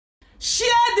Share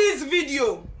this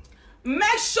video.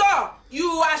 Make sure you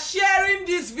are sharing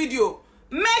this video.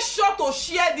 Make sure to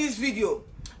share this video.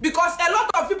 Because a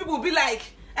lot of people will be like,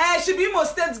 she be Imo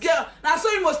State girl. Now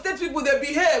so Imo State people, they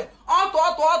behave.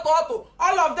 Auto.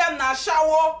 All of them now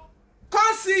shower.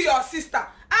 Come see your sister.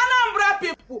 Anambra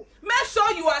people, make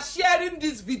sure you are sharing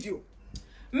this video.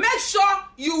 Make sure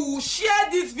you share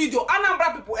this video.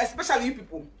 Anambra people, especially you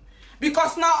people.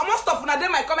 Because now most of them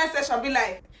in my comment section be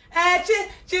like,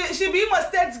 she be Imo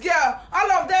State girl.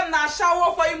 All of them now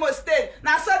shower for Imo State.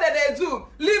 Now so that they do.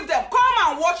 Leave them. Come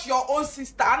and watch your own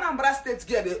sister. Anambra State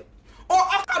girl. Or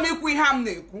after me kui ham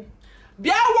neku.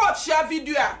 Be watch your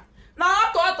video.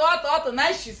 Now auto.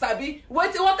 Nice she sabi.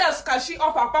 Wait, what else can she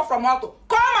offer apart from auto?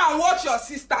 Come and watch your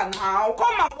sister now.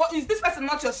 Come and watch. Is this person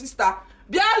not your sister?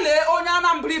 Biale onya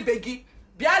Anambra begi.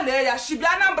 Biale ya she be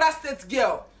Anambra State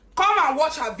girl. Come and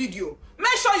watch her video.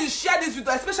 Make sure you share this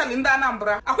video, especially in the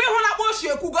Anambra. Akwe hona boshi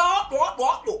ekuga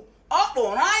auto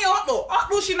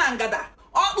shinangada,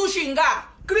 auto shinga,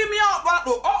 creamy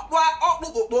auto.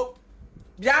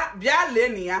 Bia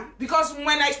lenia. Because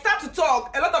when I start to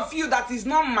talk, a lot of you that is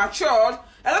not matured,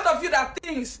 a lot of you that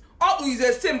thinks auto is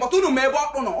the same, but unu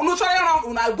mebo no. Unu chore no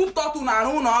una book talk to na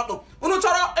unu auto. Unu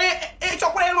chore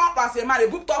chokore no pass e mare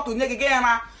book talk to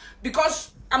nyegema. Because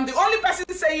I'm the only person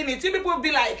saying it. You people will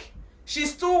be like,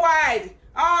 she's too wide.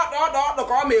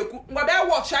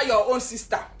 Watch her, your own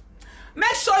sister.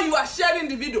 Make sure you are sharing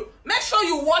the video. Make sure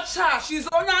you watch her. She's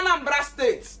on Anambra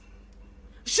State.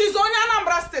 She's on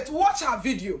Anambra State. Watch her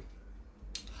video.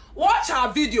 Watch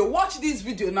her video. Watch this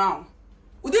video now.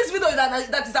 This video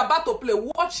that is about to play.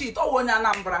 Watch it. Oh, on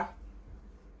Anambra.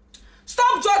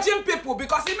 Stop judging people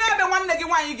because it may be one again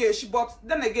one you get, but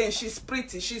then again she's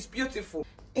pretty. She's beautiful.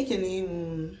 We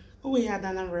had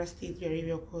Anambra State very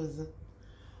well cause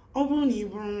Obuni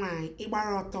Brunai,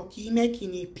 Ibaroto, ki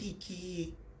making a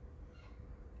peaky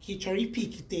cherry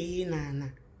peak te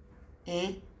nana.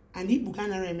 And it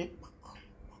began a remake.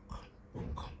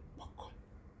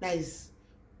 That is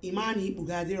Imani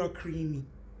Bugadero creamy.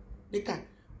 Deka,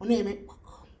 on make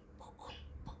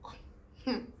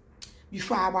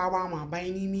before I buy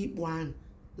any meat one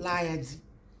liar.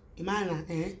 Imana,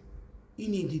 you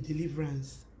need the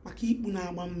deliverance. Maki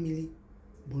una 1 million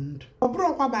bond.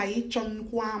 Obro kwa ba ichon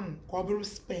kwam kwa bro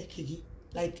spec gi.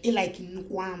 Like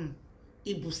nkwam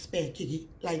ibu spec gi.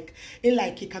 Like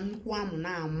kan kwam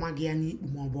na amagi ani ibu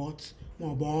mobot,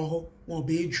 mobo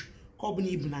mobeju. Ko bu ni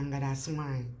ibu na ngada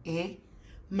aswan.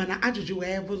 Mana ajuju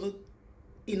we bulu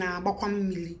ina agbakwa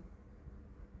mmili.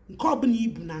 Ko bu ni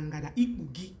ibu na ngada ikpu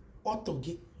gi, oto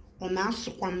gi, ona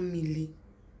asukwa mmili.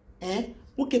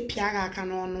 Oke piaga aka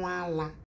n'ọnụ ala.